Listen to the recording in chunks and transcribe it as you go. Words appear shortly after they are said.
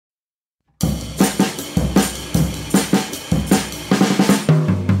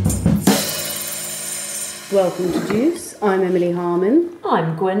Welcome to Juice. I'm Emily Harmon.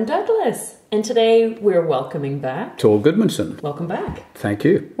 I'm Gwen Douglas. And today we're welcoming back Thor Gudmundsson. Welcome back. Thank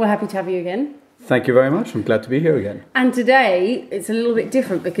you. We're happy to have you again. Thank you very much. I'm glad to be here again. And today it's a little bit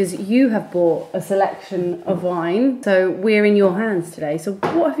different because you have bought a selection of wine. So we're in your hands today. So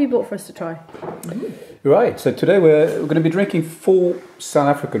what have you bought for us to try? Right, so today we're going to be drinking 4 South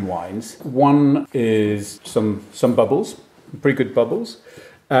African wines. One is some bubbles, pretty good bubbles.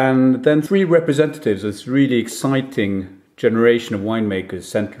 And then 3 representatives of this really exciting generation of winemakers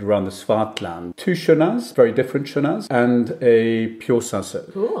centered around the Swartland. 2 Cheninas, very different Cheninas, and a pure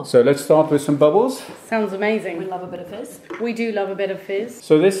Cinsault. Cool. So let's start with some bubbles. Sounds amazing. We love a bit of fizz. We do love a bit of fizz.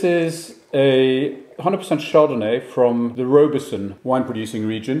 So this is a 100% Chardonnay from the Robertson wine producing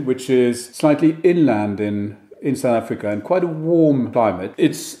region, which is slightly inland in South Africa and quite a warm climate.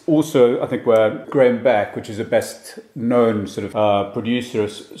 It's also, I think, where Graham Beck, which is the best known sort of producer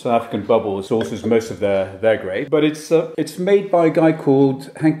of South African bubbles, sources most of their grapes. But it's made by a guy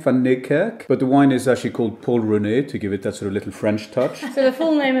called Henk van Niekerk, but the wine is actually called Paarl René to give it that sort of little French touch. So the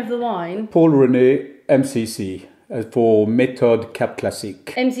full name of the wine? Paarl René MCC. For Méthode Cap Classique.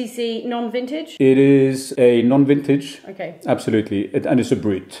 MCC non-vintage? It is a non-vintage. Okay. Absolutely. And it's a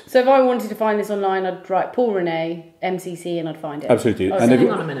Brut. So if I wanted to find this online, I'd write Paarl René, MCC, and I'd find it. Absolutely. Oh, and so hang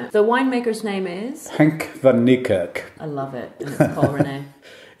on a minute. The winemaker's name is? Henk van Niekerk. I love it. And it's Paarl René.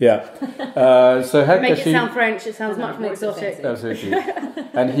 Yeah. So Henk Make it sound French, it sounds much more exotic. Absolutely.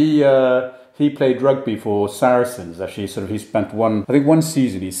 And he played rugby for Saracens. Actually, he spent one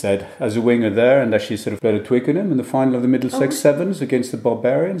season, he said, as a winger there, and actually sort of played a Twickenham in the final of the Middlesex Sevens against the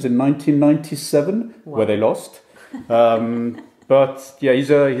Barbarians in 1997, where they lost. But yeah, he's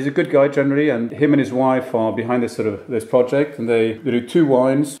a good guy generally, and him and his wife are behind this project, and they do 2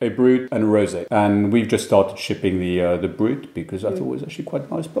 wines, a Brut and a Rosé. And we've just started shipping the Brut because I thought it was actually quite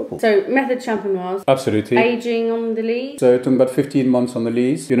a nice bubble. So method champenoise. Absolutely. Aging on the lees. So talking about 15 months on the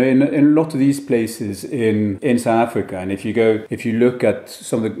lees. You know, in a lot of these places in South Africa, and if you look at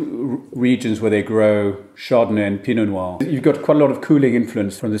some of the regions where they grow Chardonnay and Pinot Noir, you've got quite a lot of cooling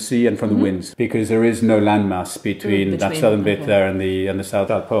influence from the sea and from the winds, because there is no landmass between that southern bit there and the South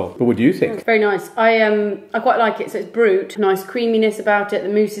Pole. But what do you think? It's very nice. I quite like it. So it's Brut, nice creaminess about it. The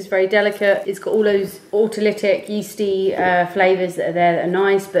mousse is very delicate. It's got all those autolytic, yeasty flavours that are there that are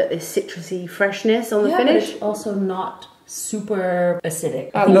nice, but this citrusy freshness on the finish. But it's also not super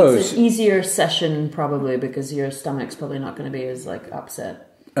acidic. I think it's an easier session probably because your stomach's probably not going to be as upset.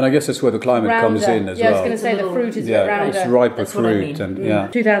 And I guess that's where the climate comes in as well. Yeah, I was going to say the fruit is a bit rounder. It's riper fruit.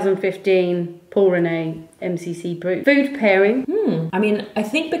 And 2015, Paarl René, MCC Brut. Food pairing. I mean, I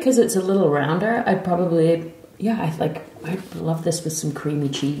think because it's a little rounder, I'd probably... Yeah, I'd love this with some creamy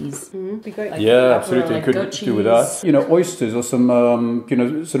cheese. Be great. Absolutely. You could do with that. You know, oysters or some,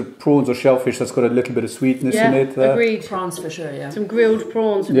 sort of prawns or shellfish that's got a little bit of sweetness in it. Agreed. Prawns for sure, yeah. Some grilled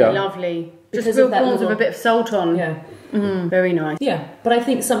prawns would be lovely. Just grilled prawns with a bit of salt on. Yeah. Very nice. Yeah, but I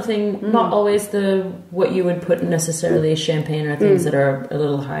think something, not always what you would put in necessarily champagne or things that are a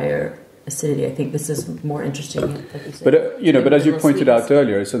little higher acidity. I think this is more interesting, like you said. But but as you pointed out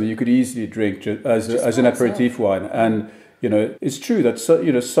earlier, it's something you could easily drink as an aperitif wine. And you know, it's true that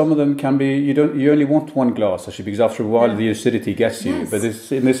some of them can be. You only want 1 glass actually, because after a while the acidity gets you. But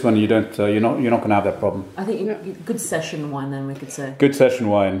in this one you don't. You're not going to have that problem. I think good session wine, then we could say. Good session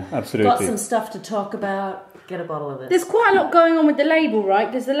wine, absolutely. Got some stuff to talk about. Get a bottle of it. There's quite a lot going on with the label, right?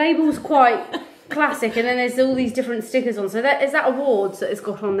 Because the label's quite classic, and then there's all these different stickers on. So is that awards that it's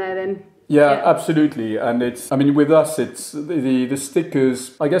got on there then? Yeah, absolutely. And with us, it's the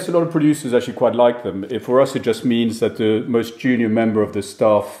stickers. I guess a lot of producers actually quite like them. For us, it just means that the most junior member of the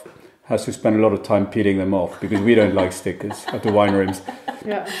staff has to spend a lot of time peeling them off, because we don't like stickers at the wine rooms.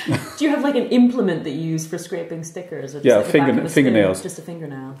 Yeah. Do you have like an implement that you use for scraping stickers? Or just fingernails. Just a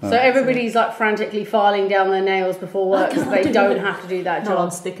fingernail. So everybody's like frantically filing down their nails before work because they don't have to do that job. Not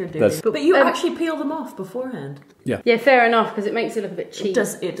on sticker duty. But you actually peel them off beforehand. Yeah. Yeah, fair enough, because it makes it look a bit cheap. It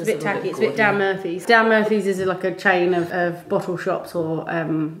does it's a bit tacky. It's a bit Dan Murphy's. Dan Murphy's is like a chain of bottle shops or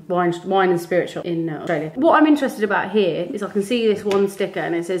wine and spirit shop in Australia. What I'm interested about here is I can see this one sticker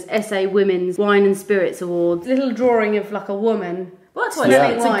and it says SA Women's Wine and Spirits Awards. Little drawing of like a woman. Well, that's why I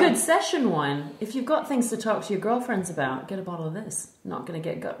say it's a good session wine. If you've got things to talk to your girlfriends about, get a bottle of this. not going to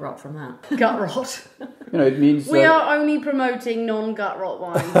get gut rot from that. Gut rot. It means We are only promoting non-gut rot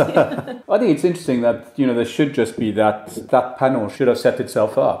wines. I think it's interesting that there should just be that panel should have set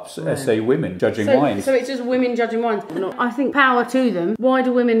itself up as a women judging wines. So it's just women judging wines. I think power to them. Why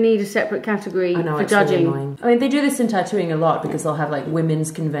do women need a separate category for judging? Really annoying. I mean, they do this in tattooing a lot because they'll have like women's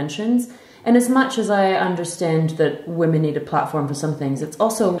conventions. And as much as I understand that women need a platform for some things, it's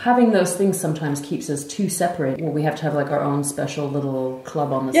also having those things sometimes keeps us too separate. Well, we have to have like our own special little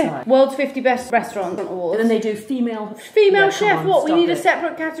club on the side. World's 50 best restaurants awards. And then they do female chef. What? We need a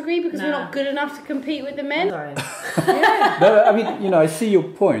separate category because we're not good enough to compete with the men. Sorry. No, I mean, I see your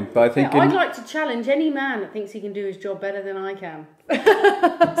point, but I think I'd like to challenge any man that thinks he can do his job better than I can.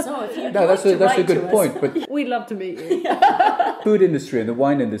 So if you that's a good point. But we'd love to meet you. food industry and the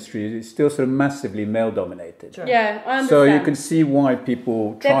wine industry is still sort of massively male dominated. Sure. Yeah, I understand. So you can see why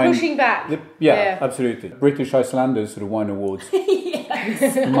people try. They're pushing back. Yeah, absolutely. British Icelanders sort of wine awards.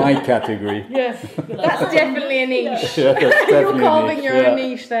 My category. Yeah, that's definitely a niche. Yeah, You're carving your own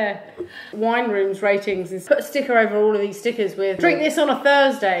niche there. Wine rooms ratings is put a sticker over all of these stickers with drink this on a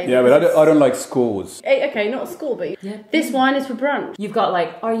Thursday. Yeah, but I don't like scores. Okay, not a score, but this wine is for brunch. You've got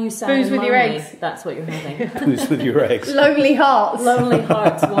like, are you sad Booze and with your lonely? eggs. That's what you're having. Booze with your eggs. Lonely Hearts. Lonely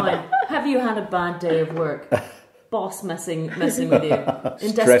Hearts wine. Have you had a bad day of work? Boss messing with you.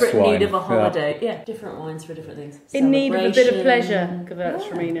 In desperate wine. need of a holiday. Yeah, different wines for different things. In need of a bit of pleasure.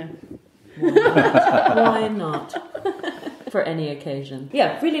 Gewürztraminer. Why not? For any occasion.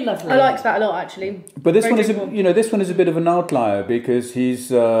 Yeah, really lovely. I liked that a lot, actually. But this one is a bit of an outlier because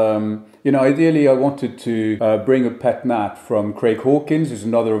he's, ideally I wanted to bring a pet nat from Craig Hawkins, who's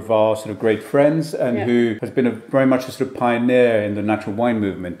another of our sort of great friends and who has been very much a sort of pioneer in the natural wine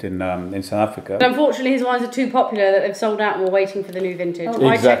movement in South Africa. But unfortunately, his wines are too popular that they've sold out and we're waiting for the new vintage. Oh.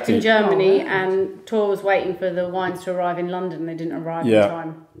 I checked Exactly. in Germany and Thor was waiting for the wines to arrive in London. They didn't arrive in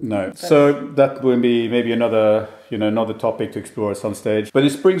time. No. So that will be maybe another topic to explore at some stage. But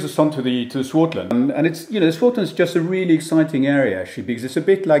this brings us on to the Swartland. And it's, Swartland is just a really exciting area, actually, because it's a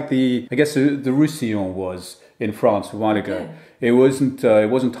bit like the Roussillon was in France a while ago. It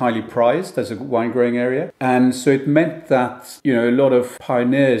wasn't highly prized as a wine growing area. And so it meant that, a lot of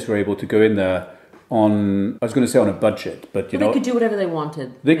pioneers were able to go in there on a budget, but they could do whatever they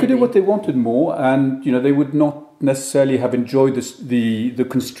wanted. They could do what they wanted more, and they would not necessarily have enjoyed the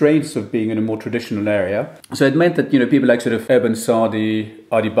constraints of being in a more traditional area. So it meant that people like sort of Eben Sadi,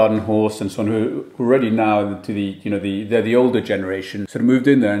 Adi Badenhorst, and so on, who already now to they're the older generation, sort of moved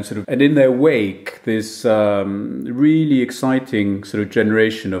in there and in their wake, this really exciting sort of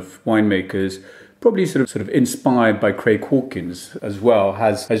generation of winemakers, probably sort of inspired by Craig Hawkins as well,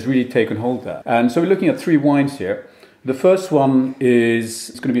 has really taken hold there. And so we're looking at 3 wines here. The first one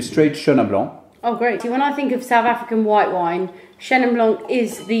it's going to be a straight Chenin Blanc. Oh, great. See, when I think of South African white wine, Chenin Blanc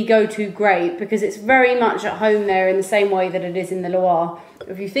is the go-to grape because it's very much at home there in the same way that it is in the Loire.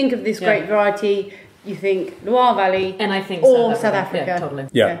 If you think of this grape variety, you think Loire Valley and I think South Africa. Yeah, totally.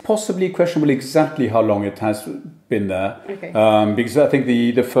 Yeah, possibly questionable exactly how long it has been there. Okay. Because I think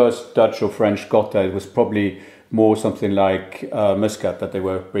the first Dutch or French got there was probably more something like Muscat that they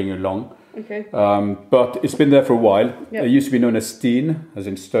were bringing along. Okay. But it's been there for a while. It used to be known as Steen, as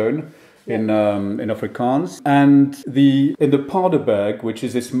in stone. In Afrikaans, and in the Paardenberg, which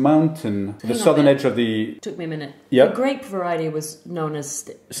is this mountain, the southern edge of the. Took me a minute. Yeah. The grape variety was known as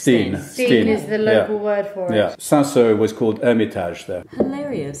Steen. Steen is the local word for it. Yeah, Cinsault was called Hermitage there.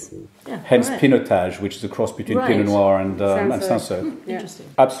 Hilarious. Yeah. Hence Pinotage, which is a cross between Pinot Noir and Cinsault. Interesting.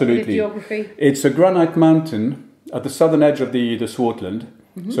 Absolutely. Geography. It's a granite mountain at the southern edge of the Swartland.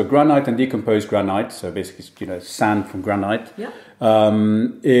 Mm-hmm. So granite and decomposed granite, so basically sand from granite. Yeah.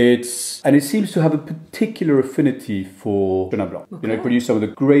 It seems to have a particular affinity for Chenin Blanc. Okay. It produces some of the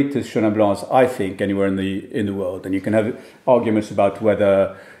greatest Chenin Blancs, I think, anywhere in the world. And you can have arguments about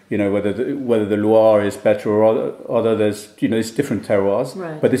whether the Loire is better or other. There's different terroirs,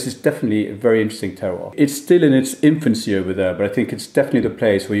 right. But this is definitely a very interesting terroir. It's still in its infancy over there, but I think it's definitely the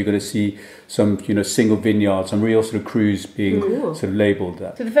place where you're going to see some single vineyards, some real sort of crus being sort of labelled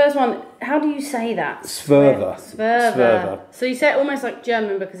there. So the first one, how do you say that? Swerwer. So you say it almost like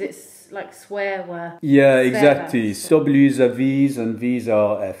German because it's like Swerwer. Yeah, exactly. W's are V's and V's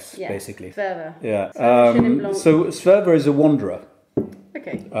are F's, basically. Swerwer. Yeah. So Swerwer is a wanderer.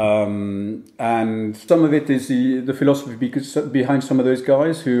 Okay. And some of it is the philosophy behind some of those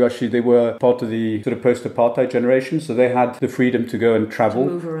guys who actually they were part of the sort of post-apartheid generation, so they had the freedom to go and travel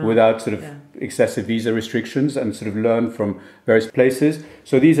without sort of excessive visa restrictions and sort of learn from various places.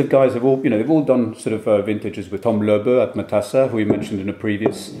 So these are guys have all, they've all done sort of vintages with Tom Lobe at Matassa, who we mentioned in a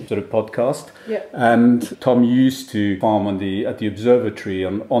previous sort of podcast. Yeah. And Tom used to farm at the observatory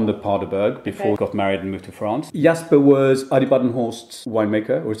on the Paardenberg before he got married and moved to France. Jasper was Adi Badenhorst's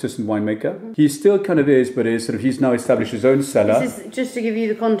winemaker or assistant winemaker. Mm-hmm. He still kind of is, but he's now established his own cellar. This is just to give you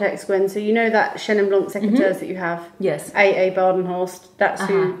the context, Gwen. So you know that Chenin Blanc secateurs that you have? Yes. A.A. Badenhorst. That's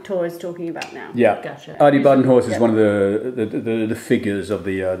who Thor is talking about now. Yeah. Gotcha. Adi Badenhorst is one of the figures of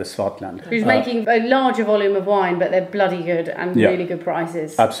the Swartland. Who's making a larger volume of wine, but they're bloody good and really good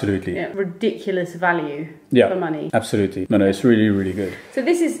prices. Absolutely. Yeah, ridiculous value for money. Absolutely. No, it's really, really good. So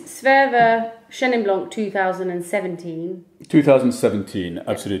this is Swerwer Chenin Blanc 2017. 2017,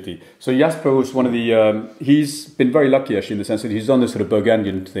 absolutely. So Jasper was one of the. He's been very lucky actually in the sense that he's done this sort of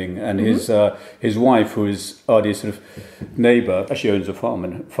Burgundian thing, and his wife, who is Adi's sort of neighbour, actually owns a farm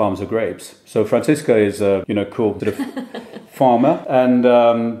and farms her grapes. So Francisca is a cool sort of farmer,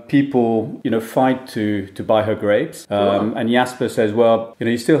 and people fight to buy her grapes. And Jasper says, well,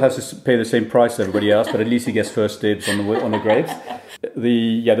 he still has to pay the same price as everybody else, but at least he gets first dibs on the grapes.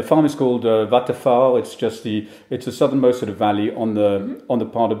 The farm is called Waterval. It's the southernmost sort of valley on the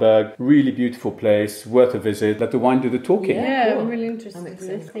Paardenberg. Really beautiful place, worth a visit. Let the wine do the talking. Yeah, I'm really interested in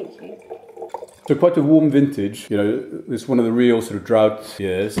this. Thank you. So quite a warm vintage. It's one of the real sort of drought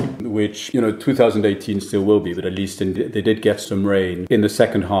years, which 2018 still will be, but at least they did get some rain in the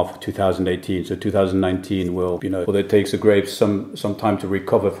second half of 2018. So 2019 will, although it takes the grapes some time to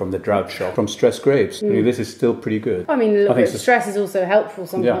recover from the drought shock from stressed grapes. This is still pretty good. I mean, a little bit of stress is also helpful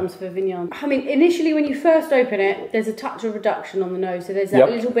sometimes for vineyards. I mean, initially when you first open it, there's a touch of reduction on the nose. So there's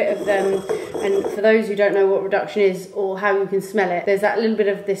that little bit of and for those who don't know what reduction is or how you can smell it, there's that little bit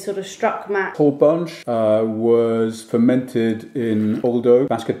of this sort of struck matte. Bunch was fermented in old oak,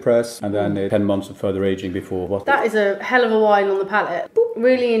 basket press, and then 10 months of further aging before. That is a hell of a wine on the palate.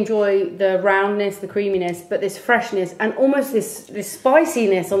 Really enjoy the roundness, the creaminess, but this freshness and almost this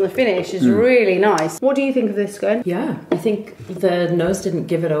spiciness on the finish is really nice. What do you think of this, Gwen? Yeah, I think the nose didn't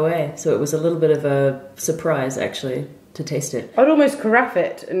give it away, so it was a little bit of a surprise actually to taste it. I'd almost carafe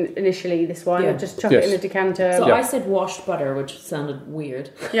it initially, this wine. I'd just chuck it in a decanter. So I said washed butter, which sounded weird.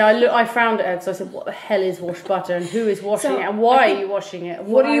 Yeah, I frowned at it, so I said, what the hell is washed butter and who is washing it and why are you washing it?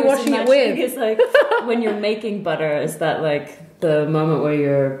 What are you washing it with? It's like when you're making butter, is that like the moment where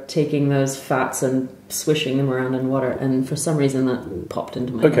you're taking those fats and swishing them around in water, and for some reason that popped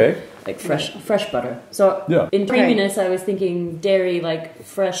into my head. Like fresh butter. So in creaminess, I was thinking dairy, like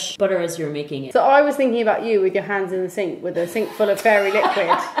fresh butter as you're making it. So I was thinking about you with your hands in the sink, with a sink full of fairy liquid,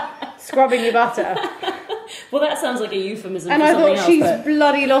 scrubbing your butter. Well, that sounds like a euphemism and for something else. And I thought, she's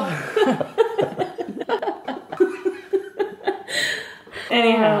bloody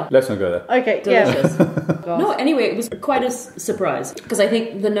Anyhow. Let's not go there. Okay, delicious. No, anyway, it was quite a surprise. Because I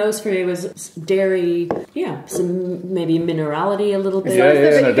think the nose for me was dairy, some maybe minerality a little bit.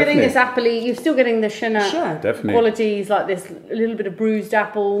 But you're getting this appley, you're still getting the Chenin qualities, like this a little bit of bruised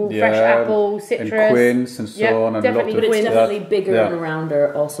apple, fresh apple, citrus. And quince and so on. And definitely, but it's definitely bigger and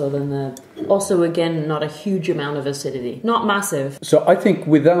rounder also than the... Also, again, not a huge amount of acidity. Not massive. So I think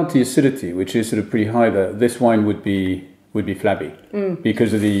without the acidity, which is sort of pretty high there, this wine would be flabby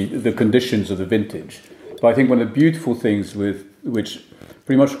because of the conditions of the vintage. But I think one of the beautiful things with which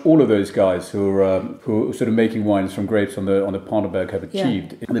pretty much all of those guys who are sort of making wines from grapes on the Paardenberg have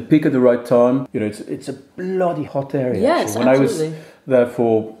achieved, and they pick at the right time. It's a bloody hot area. Yes, when absolutely. I was there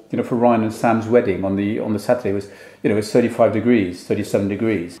for Ryan and Sam's wedding on the Saturday, it was 35 degrees, 37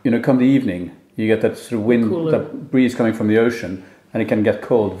 degrees. Come the evening, you get that sort of wind, that breeze coming from the ocean, and it can get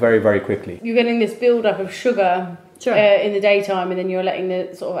cold very, very quickly. You're getting this build-up of sugar in the daytime, and then you're letting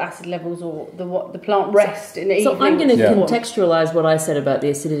the sort of acid levels or the plant rest in the evening. So I'm going to contextualize what I said about the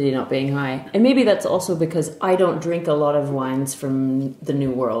acidity not being high. And maybe that's also because I don't drink a lot of wines from the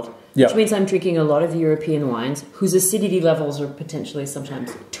New World. Which means I'm drinking a lot of European wines whose acidity levels are potentially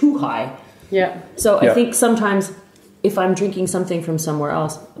sometimes too high. Yeah. So I think sometimes if I'm drinking something from somewhere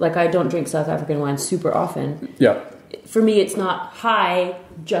else, like I don't drink South African wine super often. Yeah. For me, it's not high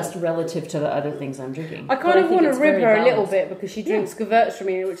just relative to the other things I'm drinking. I kind of want to rib her a little bit because she drinks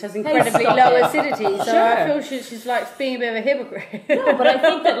Gewürztraminer, which has incredibly low acidity. So I feel she's like being a bit of a hypocrite. No, but I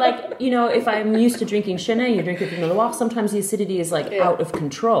think that if I'm used to drinking Chenin, you drink it from the Loire, sometimes the acidity is out of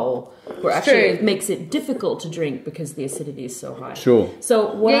control. where actually it makes it difficult to drink because the acidity is so high. Sure.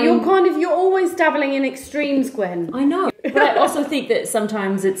 So what you're always dabbling in extremes, Gwen. I know, but I also think that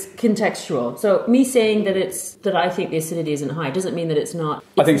sometimes it's contextual. So me saying that I think the acidity isn't high doesn't mean that it's not.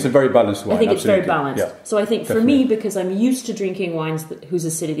 I think it's a very balanced wine. I think absolutely. it's very balanced. Yeah, so I think for me, because I'm used to drinking wines whose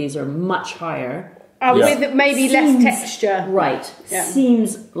acidities are much higher. With maybe less texture. Right. Yeah.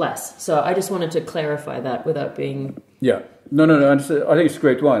 Seems less. So I just wanted to clarify that without being... Yeah. No. I think it's a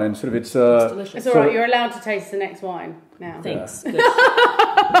great wine, and sort of it's delicious. It's all right. You're allowed to taste the next wine now. Thanks. Yeah.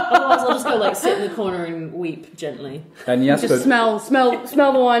 Otherwise, I'll just go like sit in the corner and weep gently. And Jasper, just smell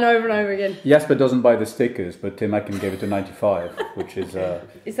the wine over and over again. Jasper doesn't buy the stickers, but Tim Akin gave it a 95, which is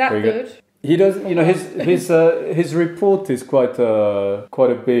that good? He does. You know, his report is quite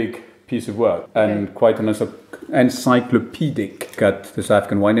a big piece of work and quite an encyclopedic at the South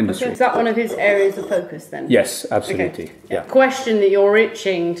African wine industry. Okay. Is that one of his areas of focus then? Yes, absolutely. Okay. Yeah. Question that you're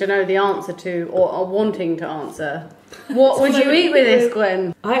itching to know the answer to or are wanting to answer. What would you eat with this,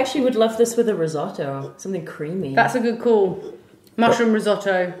 Gwen? I actually would love this with a risotto, something creamy. That's a good call. Mushroom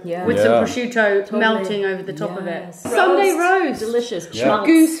risotto with some prosciutto melting over the top of it. Sunday roast. Delicious. Yeah.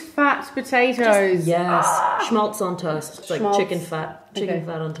 Goose fat potatoes. Schmaltz on toast. It's like chicken fat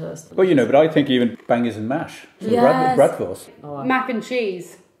on toast. Well, you know, but I think even bangers and mash. Bratwurst. Mac and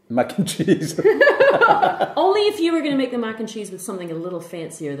cheese. Mac and cheese. Only if you were going to make the mac and cheese with something a little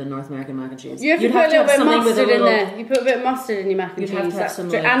fancier than North American mac and cheese. You have to put a little bit of mustard in there. You put a bit of mustard in your mac and cheese. Have to have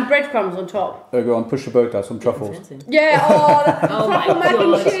some, and breadcrumbs on top. Go on, push the boat out, some truffles. Yeah, that's oh my mac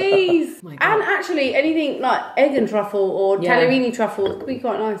God. and cheese. My God. And actually, anything like egg and truffle or Tallerini truffle could be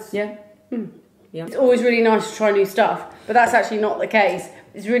quite nice. Yeah. Yeah. It's always really nice to try new stuff, but that's actually not the case.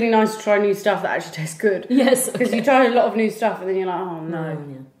 It's really nice to try new stuff that actually tastes good. Yes. Because you try a lot of new stuff and then you're like, oh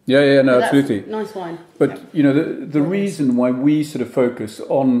no. No, absolutely. Nice wine. But, you know, the reason why we sort of focus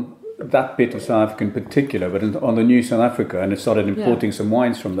on that bit of South Africa in particular, but on the new South Africa, and have started importing some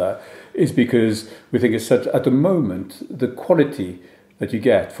wines from there, is because we think it's such, at the moment, the quality that you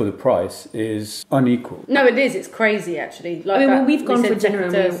get for the price is unequal. No, it is. It's crazy, actually. Like when we've gone for dinner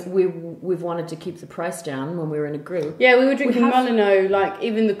and we've wanted to keep the price down when we were in a group. Yeah, we were drinking Molyneux, like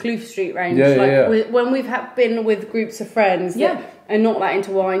even the Kloof Street range. When we've been with groups of friends that are not that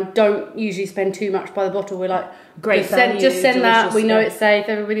into wine, don't usually spend too much by the bottle. We're like, great value, just send that. We know it's safe.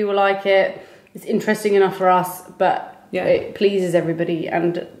 Everybody will like it. It's interesting enough for us, but it pleases everybody,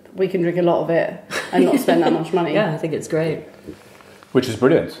 and we can drink a lot of it and not spend that much money. Yeah, I think it's great. Which is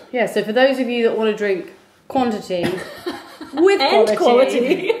brilliant. Yeah, so for those of you that want to drink quantity with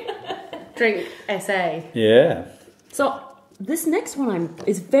quality, drink SA. Yeah. So this next one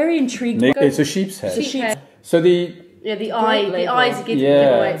is very intrigued. It's a sheep's head. So the eyes are giving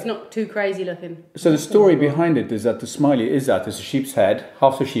it away. It's not too crazy looking. So the story behind it is that the Smiley is a sheep's head,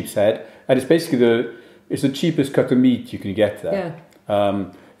 half a sheep's head, and it's basically the cheapest cut of meat you can get there. Yeah.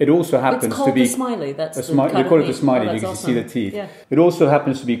 It also happens to be the Smiley. That's they call it the Smiley because you see the teeth. Yeah. It also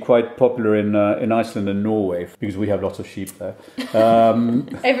happens to be quite popular in Iceland and Norway because we have lots of sheep there.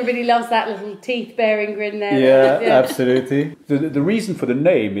 Everybody loves that little teeth-bearing grin there. Yeah, absolutely. The reason for the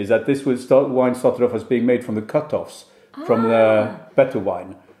name is that this wine started off as being made from the cut-offs from the better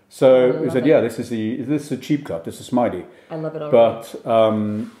wine. So we said, this is a cheap cut. This is Smiley. I love it already.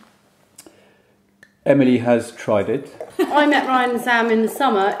 But Emily has tried it. I met Ryan and Sam in the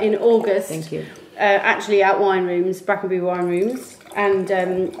summer in August. Thank you. Actually at Wine Rooms, Brackenbury Wine Rooms, and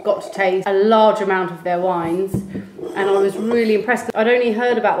got to taste a large amount of their wines, and I was really impressed. I'd only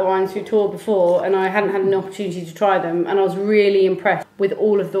heard about the wines through tour before, and I hadn't had an opportunity to try them, and I was really impressed with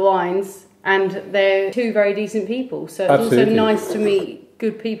all of the wines, and they're two very decent people, so it's also nice to meet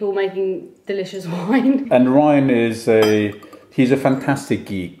good people making delicious wine. And Ryan he's a fantastic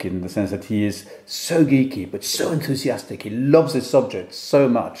geek in the sense that he is so geeky but so enthusiastic. He loves his subject so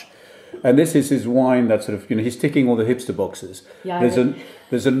much. And this is his wine that sort of, he's ticking all the hipster boxes. Yeah,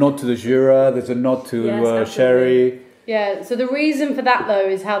 there's a nod to the Jura, there's a nod to Sherry. Yeah, so the reason for that though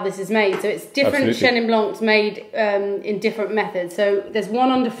is how this is made. So it's different Chenin Blancs made in different methods. So there's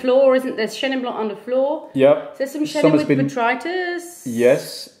one under floor, isn't there? There's Chenin Blanc under floor. Yep. So there's some Chenin with botrytis.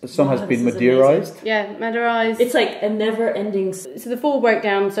 Yes, some has been Madeirized. Yeah, Madeirized. It's like a never-ending... So the full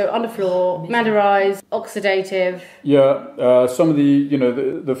breakdown, so under floor, Madeirized, oxidative. Yeah, some of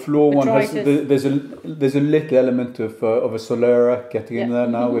the floor one has... There's a little element of a Solera getting in there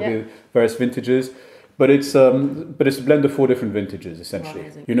now with the various vintages. But it's a blend of 4 different vintages, essentially.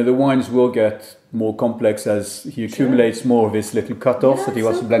 The wines will get more complex as he accumulates more of his little cut-offs that he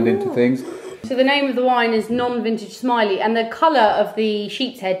wants to blend into things. So the name of the wine is non-vintage Smiley, and the colour of the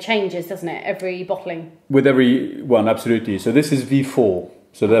sheep's head changes, doesn't it, every bottling? With every one, absolutely. So this is V4.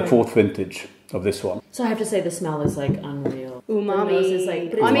 So they're fourth vintage of this one. So I have to say the smell is like unreal. Umami. Is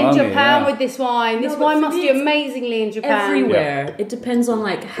like, I'm in umami, Japan yeah. with this wine. This wine must do amazingly in Japan. everywhere. Yeah. It depends on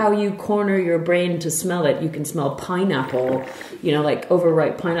like how you corner your brain to smell it. You can smell pineapple, you know, like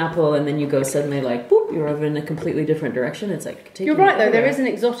overripe pineapple, and then you go suddenly like, boop, you're over in a completely different direction. It's like taking You're right though, everywhere. there is an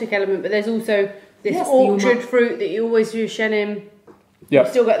exotic element, but there's also this Yes, the orchard fruit that you always use Chenin. Yeah. You've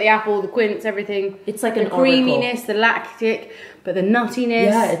still got the apple, the quince, everything. It's like the an creaminess, the lactic, but the nuttiness.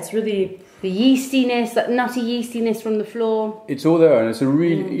 Yeah, it's really... The yeastiness, that nutty yeastiness from the floor. It's all there, and it's a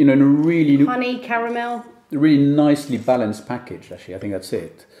really, you know, in a really, Honey, caramel. really nicely balanced package. Actually, I think that's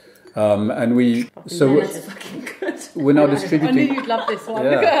it. And we, so That's fucking good. we're now I knew distributing. you'd love this one.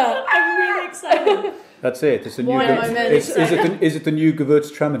 Yeah. Look at her. I'm really excited. That's it. It's a new. Why am I meant Is it the new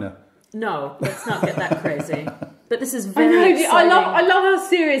Gewürztraminer? No, let's not get that crazy. But this is I very know. exciting. I love how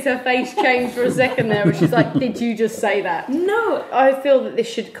serious her face changed for a second there, where she's like, "Did you just say that?" No. I feel that this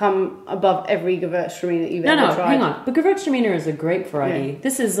should come above every Gewürztraminer that you've ever tried. Hang on. But Gewürztraminer is a grape variety. Yeah.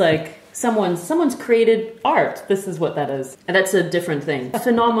 This is like someone's created art. This is what that is. And that's a different thing. A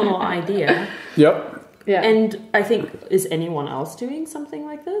phenomenal idea. Yep. Yeah. And I think, is anyone else doing something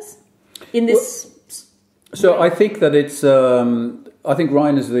like this? In this... So I think that it's. I think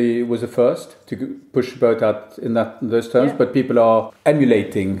Ryan was the first to push the boat out in those terms, Yeah. but people are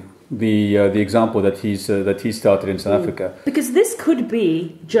emulating the example that he started in South Africa. Because this could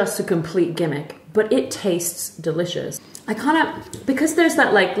be just a complete gimmick, but it tastes delicious. I kind of... Because there's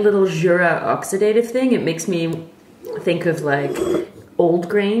that like little Jura oxidative thing, it makes me think of like old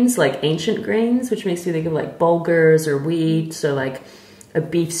grains, like ancient grains, which makes me think of like bulgurs or wheat, so like a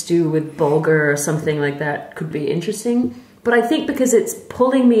beef stew with bulgur or something like that could be interesting. But I think because it's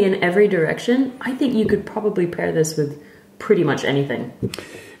pulling me in every direction, I think you could probably pair this with pretty much anything.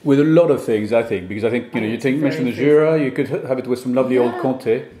 With a lot of things, I think, because I think, you know, you mentioned the Jura, you could have it with some lovely old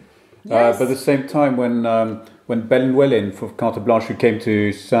Comté. Yes. But at the same time, when Ben Wellin from Carte Blanche, who came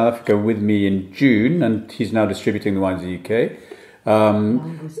to South Africa with me in June, and he's now distributing the wines in the UK,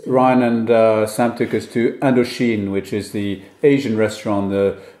 Ryan and Sam took us to Indochine, which is the Asian restaurant,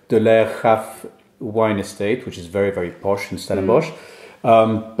 the De l'Air Haf wine estate, which is very, very posh in Stellenbosch.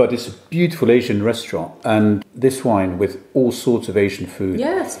 But it's a beautiful Asian restaurant, and this wine with all sorts of Asian food.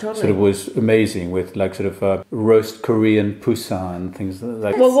 Yes, totally. Sort of was amazing with like sort of roast Korean pusa and things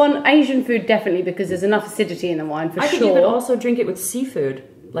like that. Well, one Asian food definitely, because there's enough acidity in the wine for I sure. think you could also drink it with seafood,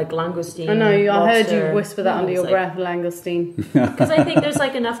 like langoustine. I know. I heard you lobster. whisper that under your It's breath, langoustine. Because I think there's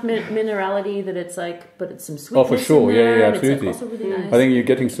like enough minerality that it's like, but it's some sweetness. Oh, for sure. in there, Yeah, and it's, like, absolutely. also really nice. I think you're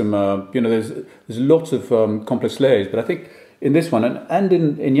getting some, you know, there's lots of complex layers, but I think in this one and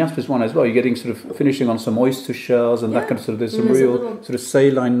in Jasper's one as well, you're getting sort of finishing on some oyster shells and that kind of sort of, there's some There's a real little- sort of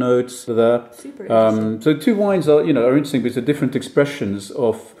saline notes there. Super interesting. So the two wines are interesting because they're different expressions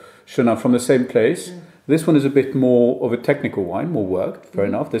of Chenin from the same place. This one is a bit more of a technical wine, more work, fair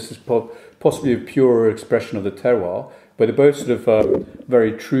enough. This is possibly a purer expression of the terroir, but they're both sort of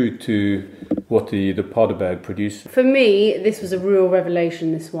very true to what the Paarl produced. For me, this was a real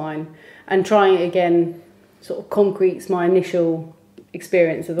revelation, this wine. And trying it again sort of concretes my initial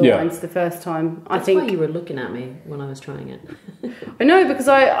experience of the wines the first time. That's why you were looking at me when I was trying it. I know, because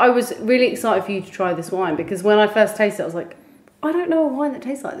I was really excited for you to try this wine, because when I first tasted it, I was like, I don't know a wine that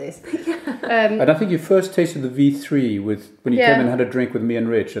tastes like this. And I think you first tasted the V3 when you came and had a drink with me and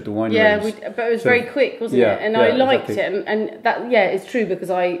Rich at the wine range. But it was very quick, wasn't it? And I liked it, and that it's true, because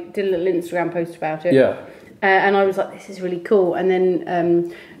I did a little Instagram post about it. Yeah. And I was like, this is really cool. And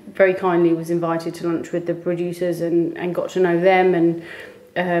then very kindly was invited to lunch with the producers and got to know them,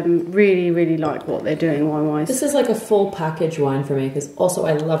 and really, really like what they're doing wine-wise. This is like a full package wine for me, because also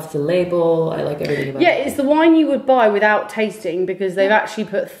I love the label, I like everything about it. Yeah, it's the wine you would buy without tasting, because they've actually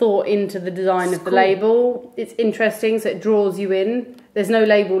put thought into the design of the label. It's interesting, so it draws you in. There's no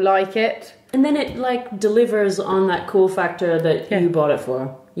label like it. And then it like delivers on that cool factor that you bought it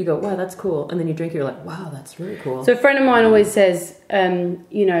for. You go, wow, that's cool. And then you drink it, you're like, wow, that's really cool. So a friend of mine always says,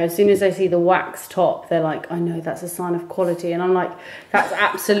 as soon as they see the wax top, they're like, I know that's a sign of quality. And I'm like, that's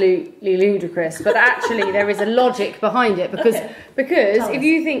absolutely ludicrous. But actually there is a logic behind it, because if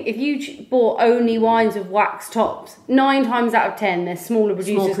you bought only wines with wax tops, 9 times out of 10, they're smaller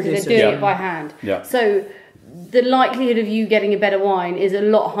producers because they're doing it by hand. Yeah. So the likelihood of you getting a better wine is a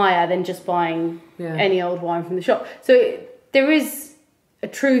lot higher than just buying any old wine from the shop. So there is a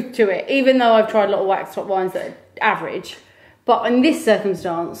truth to it, even though I've tried a lot of wax top wines that are average. But in this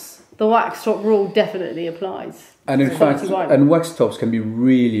circumstance, the wax top rule definitely applies. And in fact, wax tops can be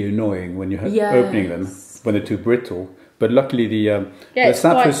really annoying when you're opening them, when they're too brittle. But luckily the it's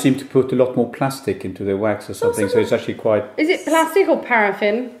Sapphirs quite- seem to put a lot more plastic into their wax or something, so it's actually quite... Is it plastic or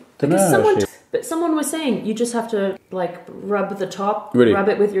paraffin? Don't know, actually. But someone was saying you just have to like rub the top, Really? rub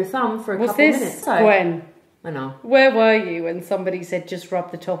it with your thumb for a What's couple this, minutes. Gwen? I know. Where were you when somebody said just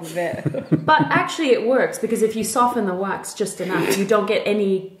rub the top of it? But actually it works because if you soften the wax just enough, you don't get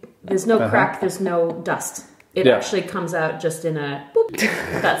any, there's no crack, there's no dust. It actually comes out just in a boop.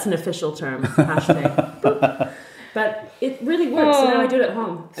 That's an official term. Hashtag boop. But it really works, so now I do it at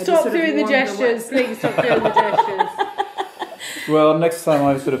home. Stop doing the gestures, please stop doing the gestures. Well, next time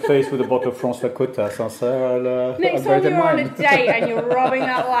I'm sort of faced with a bottle of François Cotas, I'll Next time you're on a date and you're rubbing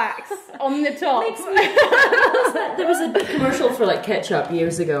that wax on the top. There was a commercial for like ketchup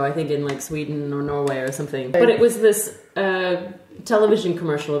years ago, I think in like Sweden or Norway or something. But it was this television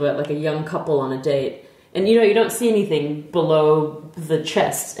commercial about like a young couple on a date. And you know, you don't see anything below the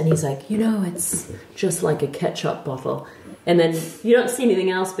chest. And he's like, you know, it's just like a ketchup bottle. And then you don't see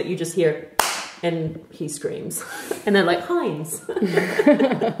anything else, but you just hear, and he screams. And then like, Heinz.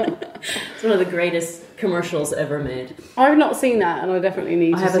 It's one of the greatest commercials ever made. I've not seen that, and I definitely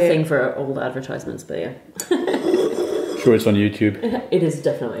need to see it. I have a thing for old advertisements, but yeah. Sure, it's on YouTube. It is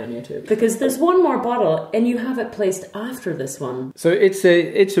definitely on YouTube. Because there's one more bottle, and you have it placed after this one. So it's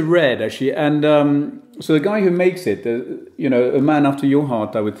a red, actually, and so the guy who makes it, you know, a man after your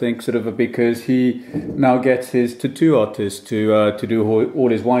heart, I would think, sort of, because he now gets his tattoo artist to do all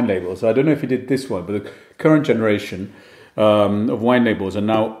his wine labels. So I don't know if he did this one, but the current generation of wine labels are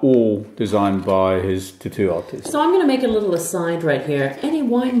now all designed by his tattoo artist. So I'm going to make a little aside right here. Any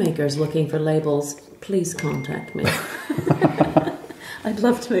winemakers looking for labels, please contact me. I'd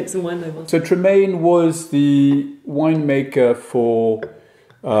love to make some wine labels. So Tremaine was the winemaker for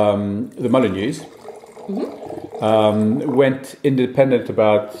the Molyneux. Mm-hmm. Went independent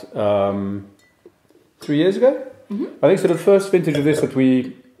about 3 years ago. Mm-hmm. I think so. The first vintage of this that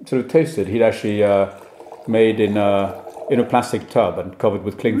we sort of tasted, he'd actually made in a plastic tub and covered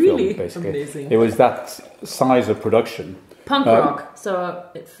with cling film. Basically, amazing. It was that size of production. Punk rock, so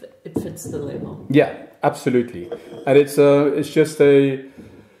it fits the label. Yeah, absolutely, and it's just a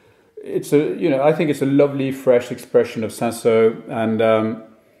you know, I think it's a lovely fresh expression of Cinsault, and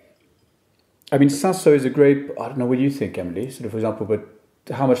I mean, Cinsault is a great. I don't know what you think, Emily. Sort of, for example, but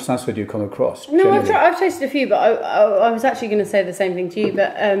how much Cinsault do you come across? No, I've tasted a few, but I was actually going to say the same thing to you.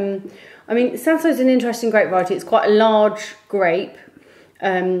 But I mean, Cinsault is an interesting grape variety. It's quite a large grape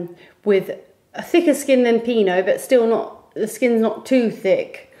with a thicker skin than Pinot, but still not. The skin's not too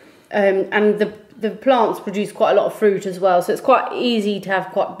thick, and the plants produce quite a lot of fruit as well. So it's quite easy to have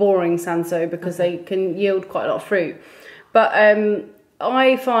quite boring Cinsault because they can yield quite a lot of fruit. But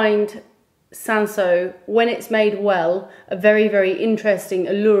I find Cinsault, when it's made well, a very, very interesting,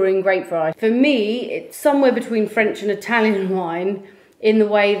 alluring grape variety. For me, it's somewhere between French and Italian wine in the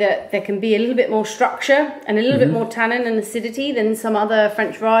way that there can be a little bit more structure and a little bit more tannin and acidity than some other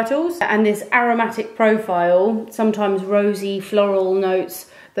French varietals. And this aromatic profile, sometimes rosy, floral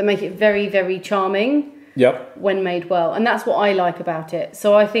notes that make it very, very charming. Yep. When made well. And that's what I like about it.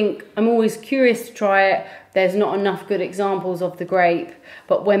 So I think I'm always curious to try it. There's not enough good examples of the grape,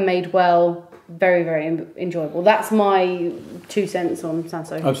 but when made well, very, very enjoyable. That's my 2 cents on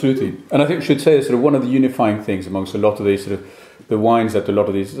Cinsault. Absolutely. And I think we should say sort of one of the unifying things amongst a lot of these sort of the wines that a lot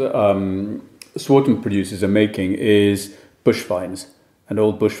of these Swartland producers are making is bush vines and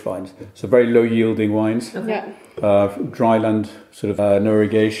old bush vines. So very low yielding wines. Okay. Dryland, sort of no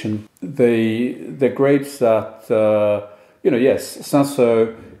irrigation. They're grapes that, you know, yes,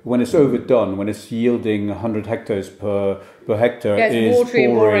 Cinsault, when it's overdone, when it's yielding 100 hectares per hectare, is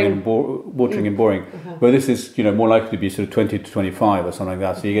watering and boring. But this is, you know, more likely to be sort of 20 to 25 or something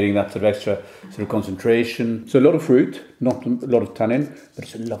like that. So you're getting that sort of extra sort of concentration. So a lot of fruit, not a lot of tannin, but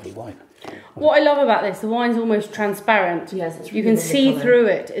it's a lovely wine. What I love about this, the wine's almost transparent. Yes, it's really you can see through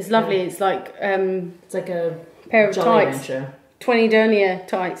it. It's lovely. Yeah. It's like a pair of tights. Rancher. 20 denier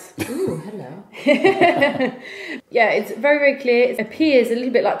tights. Ooh, hello. Yeah, it's very, very clear. It appears a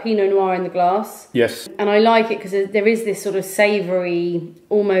little bit like Pinot Noir in the glass. Yes. And I like it because there is this sort of savoury,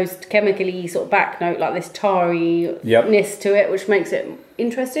 almost chemically sort of back note, like this tarry-ness to it, which makes it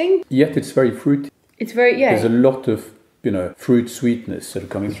interesting. Yet it's very fruity. It's very, yeah. There's a lot of, you know, fruit sweetness sort of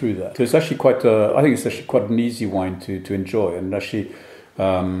coming through that. So it's actually quite, I think it's actually quite an easy wine to enjoy, and actually...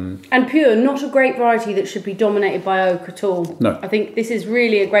 and pure, not a grape variety that should be dominated by oak at all. No. I think this is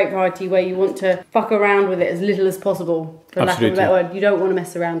really a grape variety where you want to fuck around with it as little as possible, for lack of a better word. You don't want to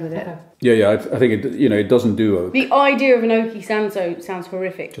mess around with it. Yeah, I think it, you know, it doesn't do oak. The idea of an oaky Cinsault sounds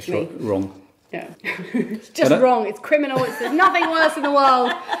horrific Just to me. Wrong. Yeah. It's just wrong. It's criminal. There's nothing worse in the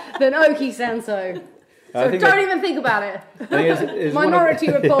world than oaky Cinsault. So don't even think about it. It's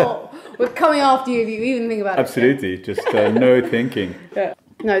Minority Report. We're coming after you if you even think about Absolutely. it. Just no thinking. Yeah.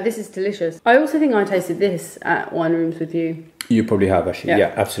 No, this is delicious. I also think I tasted this at Wine Rooms with you. You probably have, actually.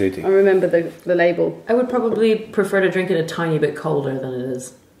 Yeah, absolutely. I remember the label. I would probably prefer to drink it a tiny bit colder than it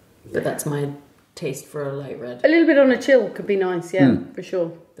is. But that's my taste for a light red. A little bit on a chill could be nice, for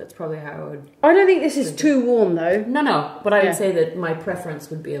sure. That's probably how I would... I don't think this is too warm, though. No. But I would say that my preference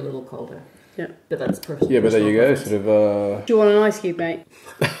would be a little colder. Yeah. But that's perfect. Yeah, but there you go. Sort of... Do you want an ice cube, mate?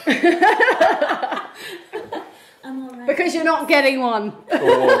 I'm all right. Because you're not getting one.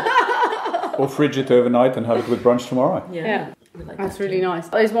 Or fridge it overnight and have it with brunch tomorrow. Yeah. Like That's really nice.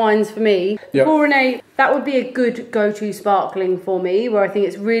 Those wines for me. Yep. For René, that would be a good go-to sparkling for me, where I think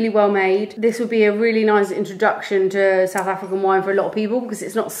it's really well made. This would be a really nice introduction to South African wine for a lot of people because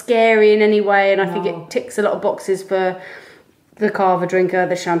it's not scary in any way, and I think it ticks a lot of boxes for the cava drinker,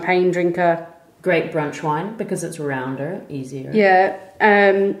 the champagne drinker. Great brunch wine because it's rounder, easier. Yeah.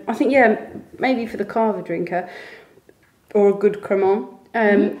 I think, maybe for the cava drinker or a good cremant.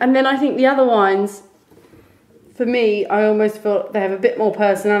 And then I think the other wines... For me, I almost feel they have a bit more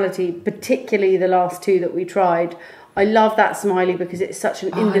personality, particularly the last two that we tried. I love that Smiley because it's such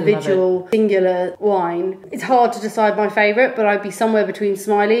an individual, singular wine. It's hard to decide my favourite, but I'd be somewhere between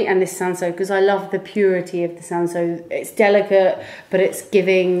Smiley and this Cinsault because I love the purity of the Cinsault. It's delicate, but it's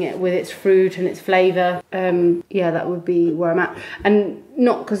giving with its fruit and its flavour. That would be where I'm at. And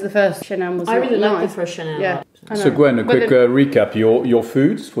not because the first Chenin was I really like nice. the first Chenin. Yeah. So Gwen, a quick recap. Your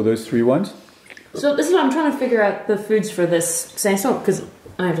foods for those three wines? So this is what I'm trying to figure out the foods for this Cinsault because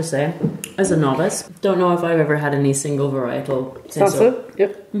I have to say, as a novice, don't know if I've ever had any single varietal Cinsault.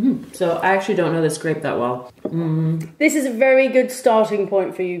 Yep. So I actually don't know this grape that well. This is a very good starting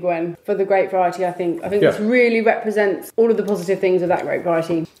point for you, Gwen, for the grape variety, I think. I think this really represents all of the positive things of that grape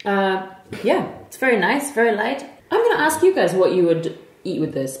variety. It's very nice, very light. I'm going to ask you guys what you would eat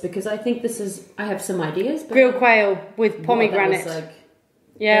with this because I think I have some ideas. Grilled quail with pomegranate.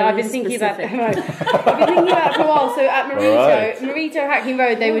 Yeah, I've been thinking about it. I've been thinking about it for a while. So at Marito Hackney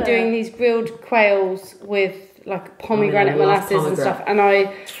Road, they were doing these grilled quails with like pomegranate molasses and stuff, and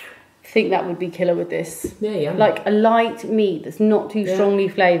I think that would be killer with this. Yeah. Like a light meat that's not too strongly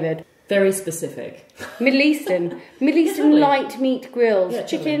flavoured. Very specific. Middle Eastern light meat grills. Yeah,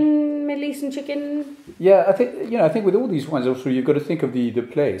 chicken, Middle Eastern chicken. Yeah, I think with all these wines also you've got to think of the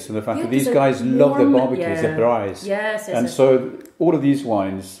place and the fact that these guys love their barbecues, their braais. Yes. So all of these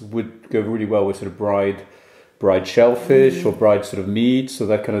wines would go really well with sort of bride shellfish or bride sort of meats or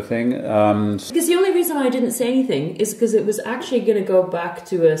that kind of thing. Because the only reason I didn't say anything is because it was actually going to go back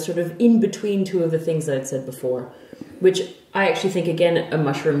to a sort of in between two of the things that I'd said before, which I actually think, again, a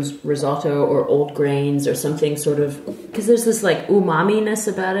mushrooms risotto or old grains or something sort of... Because there's this, like, umami-ness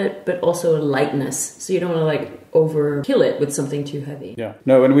about it, but also a lightness. So you don't want to, like, overkill it with something too heavy. Yeah.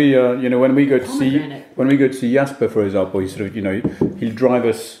 No, when we go to see Jasper, for example, he sort of, he'll drive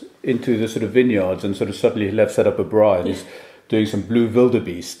us into the sort of vineyards and sort of suddenly he'll have set up a braai. He's doing some blue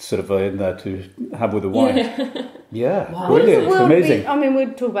wildebeest sort of in there to have with the wine. Yeah, wow. Brilliant. It's amazing.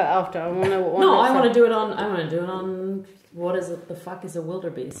 We'll talk about it after. I want to know what one. No, I want to do it on. What is it? The fuck is a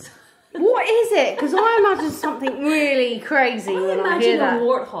wildebeest? What is it? Because I imagine something really crazy when I hear that. I imagine a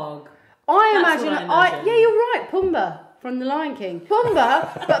warthog. I imagine. Yeah, you're right. Pumbaa from The Lion King.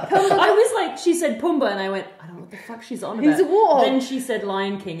 Pumbaa, but Pumbaa. I was like, she said Pumbaa, and I went, I don't know what the fuck she's on about. He's a warthog. Then she said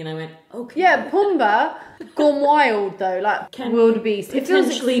Lion King, and I went, okay. Yeah, Pumbaa gone wild though, like wildebeest.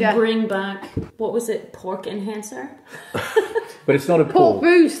 Potentially bring back, what was it? Pork enhancer. But it's not a pork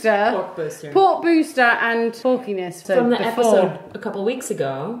booster. Pork booster and porkiness. So from the episode a couple of weeks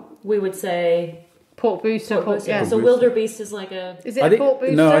ago, we would say pork booster. Yeah, so wildebeest is like a... Is it a pork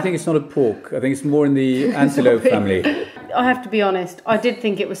booster? No, I think it's not a pork. I think it's more in the antelope family. I have to be honest, I did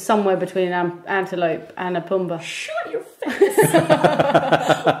think it was somewhere between an antelope and a Pumbaa. Shut your face!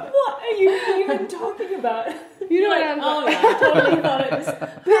 What are you even talking about? You know like, oh yeah, I totally thought it was...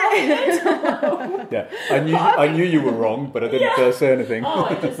 Yeah, I knew you were wrong, but I didn't say anything. Oh,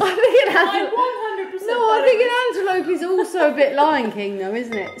 I think I think an antelope is also a bit Lion King though,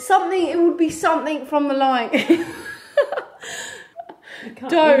 isn't it? It would be something from the Lion King.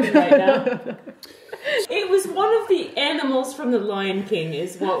 Don't right now. It was one of the animals from the Lion King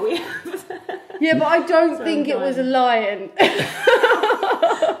is what we have. Yeah, but I don't think it was a lion.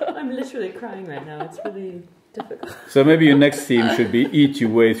 I'm literally crying right now. It's really... difficult. So maybe your next theme should be Eat Your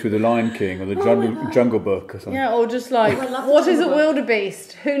Way Through the Lion King or the Jungle Book or something. Yeah, or just like, what is a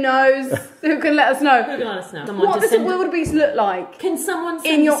wildebeest? Who knows? Who can let us know? Who can let us know? What does a wildebeest look like? Can someone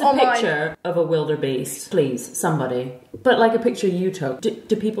send us a picture of a wildebeest? Please, somebody. But like a picture you took.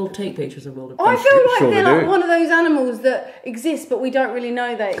 Do people take pictures of wildebeest? I feel like sure they're they like do. one of those animals that exist, but we don't really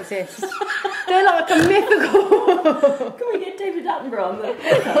know they exist. They're like a mythical... Can we get David Attenborough on the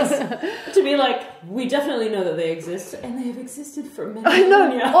podcast to be like, we definitely know that they exist, and they have existed for many I know.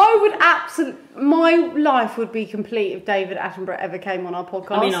 millennia. I would absolutely... My life would be complete if David Attenborough ever came on our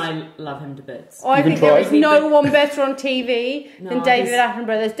podcast. I mean, I love him to bits. I think try. there is no one better on TV than No, David he's-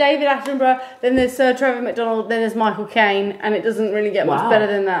 Attenborough. There's David Attenborough, then there's Sir Trevor McDonald, then there's Michael Caine, and it doesn't really get much Wow. better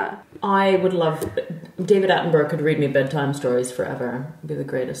than that. I would love... David Attenborough could read me bedtime stories forever. It'd be the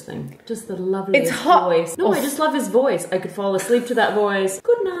greatest thing. Just the loveliest It's hot. voice. No, I just love his voice. I could fall asleep to that voice.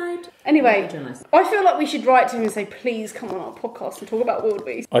 Good night. Anyway, Journalist. I feel like we should write to him and say, please come on our podcast and talk about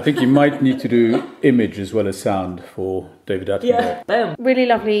wildebeest. I think you might need to do image as well as sound for David Attenborough. Yeah. Boom. Really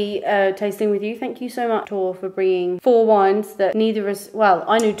lovely tasting with you. Thank you so much, Thor, for bringing 4 wines that neither of us... Well,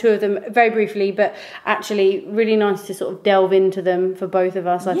 I knew 2 of them very briefly, but actually really nice to sort of delve into them for both of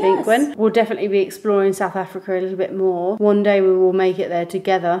us, I think, Gwen. We'll definitely be exploring South Africa a little bit more. One day we will make it there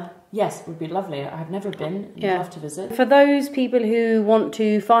together. Yes, it would be lovely. I've never been. I'd love to visit. For those people who want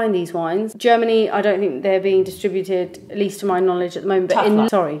to find these wines, Germany, I don't think they're being distributed, at least to my knowledge at the moment. But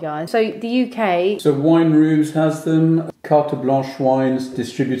sorry, guys. So the UK... So Wine Rooms has them. Carte Blanche Wines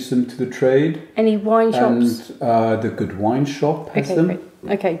distributes them to the trade. Any wine shops? And the Good Wine Shop has them. Great.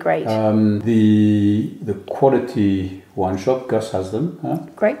 Okay, great. The Quality Wine Shop, Gus has them. Huh?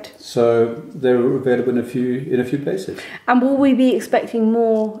 Great. So they're available in a few places. And will we be expecting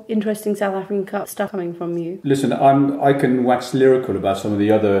more interesting South African stuff coming from you? Listen, I can wax lyrical about some of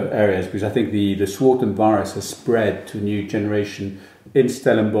the other areas because I think the Swartland virus has spread to a new generation in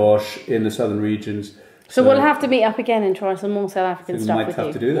Stellenbosch, in the southern regions. So we'll have to meet up again and try some more South African stuff with you. We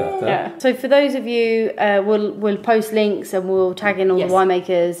might have to do that. Yeah. So for those of you, we'll post links and we'll tag in all the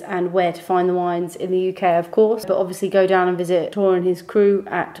winemakers and where to find the wines in the UK, of course. But obviously go down and visit Thor and his crew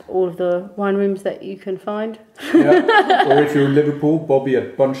at all of the wine rooms that you can find. Yeah. Or if you're in Liverpool, Bobby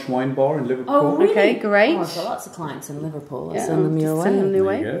at Bunch Wine Bar in Liverpool. Oh, really? Okay, great. Oh, I've got lots of clients in Liverpool. I'll Yeah, send them your way. Send them your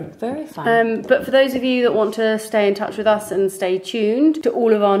way. There you go. Very fun. But for those of you that want to stay in touch with us and stay tuned to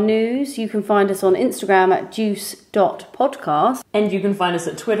all of our news, you can find us on Instagram at juice.podcast. And you can find us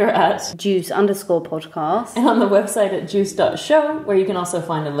at Twitter at juice_podcast. and on the website at juice.show, where you can also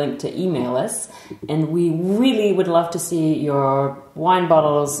find a link to email us. And we really would love to see your wine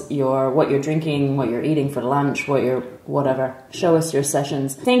bottles, what you're drinking, what you're eating for lunch, whatever. Show us your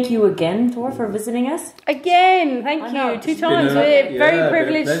sessions. Thank you again, Thor, for visiting us. Again, thank know. you. 2 times. We're very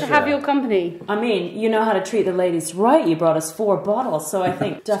privileged to have your company. I mean, you know how to treat the ladies right. You brought us 4 bottles, so I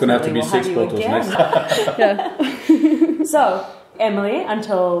think definitely we'll have you again. Yeah. So, Emily,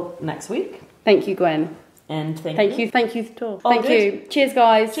 until next week. Thank you, Gwen. And thank you, Thor. All Thank good. you. Cheers,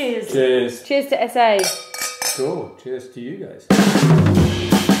 guys. Cheers. Cheers. Cheers to SA. Cool. Cheers to you guys.